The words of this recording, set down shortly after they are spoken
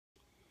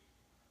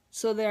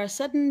So there are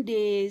certain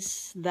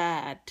days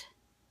that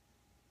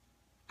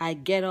I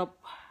get up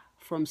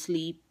from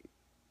sleep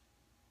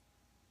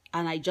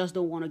and I just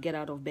don't want to get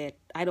out of bed.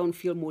 I don't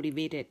feel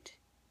motivated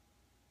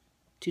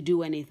to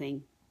do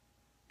anything.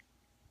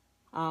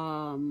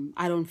 I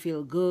don't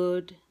feel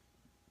good.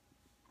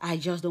 I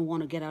just don't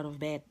want to get out of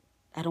bed.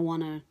 I don't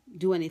want to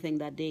do anything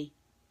that day.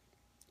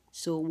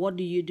 So what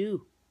do you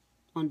do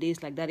on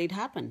days like that? It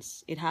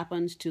happens. It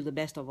happens to the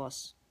best of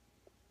us.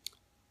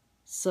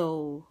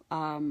 So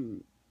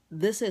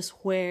this is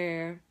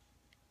where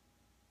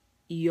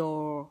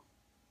your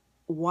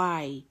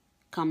why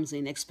comes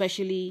in,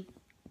 especially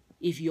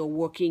if you're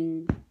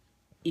working,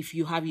 if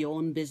you have your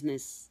own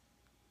business.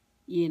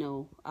 You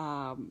know,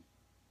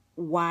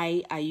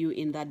 why are you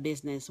in that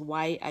business?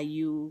 Why are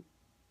you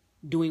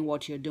doing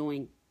what you're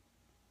doing?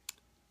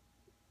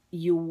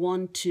 You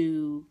want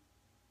to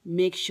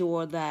make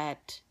sure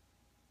that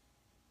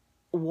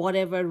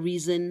whatever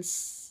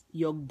reasons,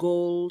 your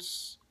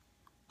goals,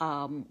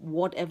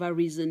 whatever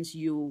reasons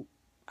you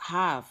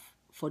have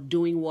for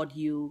doing what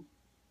you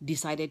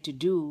decided to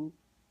do,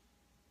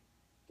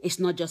 it's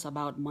not just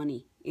about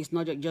money. It's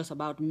not just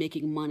about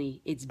making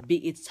money. It's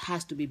big. It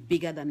has to be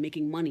bigger than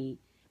making money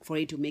for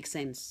it to make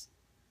sense.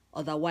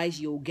 Otherwise,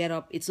 you'll get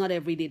up. It's not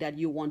every day that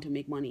you want to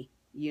make money.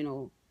 You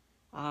know,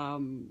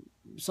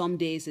 some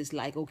days it's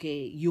like,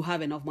 okay, you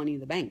have enough money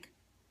in the bank,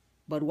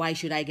 but why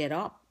should I get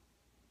up?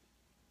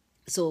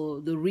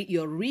 So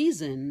your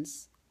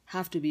reasons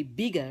have to be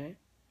bigger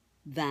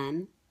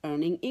than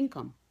earning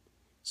income.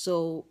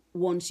 So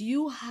once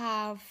you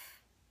have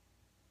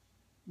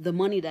the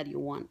money that you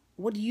want,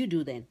 what do you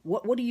do then?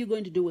 What are you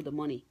going to do with the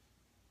money?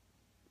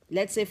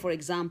 Let's say, for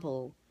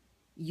example,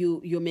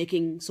 you're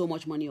making so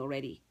much money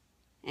already,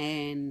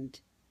 and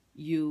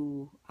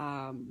you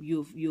have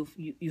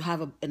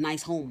a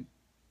nice home,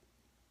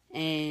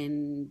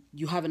 and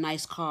you have a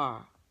nice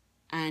car,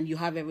 and you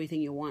have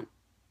everything you want.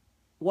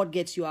 What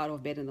gets you out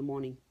of bed in the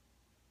morning?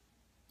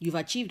 You've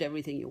achieved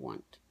everything you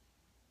want.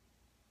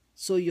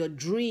 So your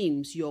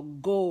dreams, your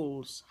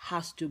goals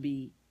has to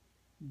be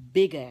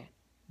bigger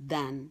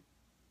than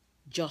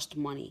just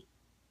money.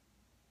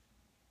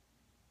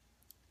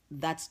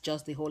 That's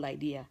just the whole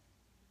idea.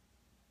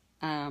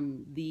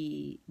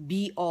 The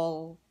be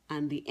all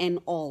and the end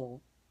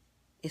all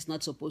is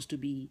not supposed to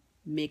be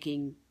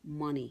making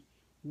money.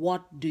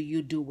 What do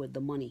you do with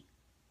the money?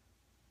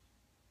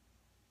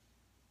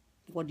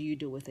 What do you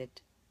do with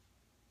it?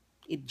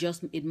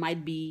 It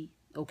might be,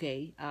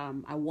 okay,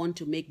 I want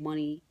to make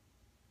money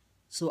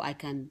so I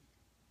can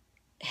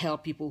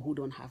help people who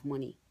don't have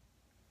money.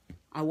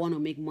 I want to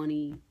make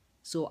money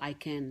so I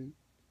can,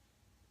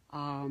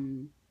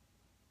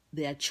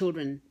 there are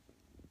children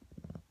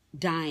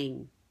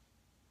dying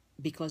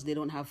because they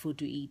don't have food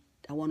to eat.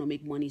 I want to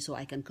make money so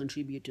I can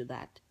contribute to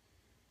that.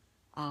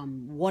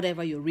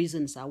 Whatever your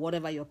reasons are,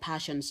 whatever your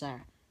passions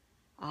are,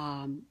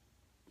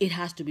 it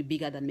has to be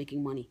bigger than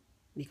making money,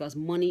 because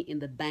money in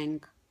the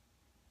bank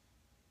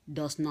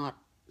does not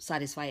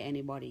satisfy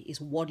anybody.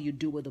 It's what you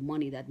do with the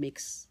money that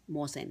makes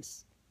more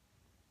sense.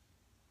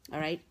 All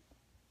right.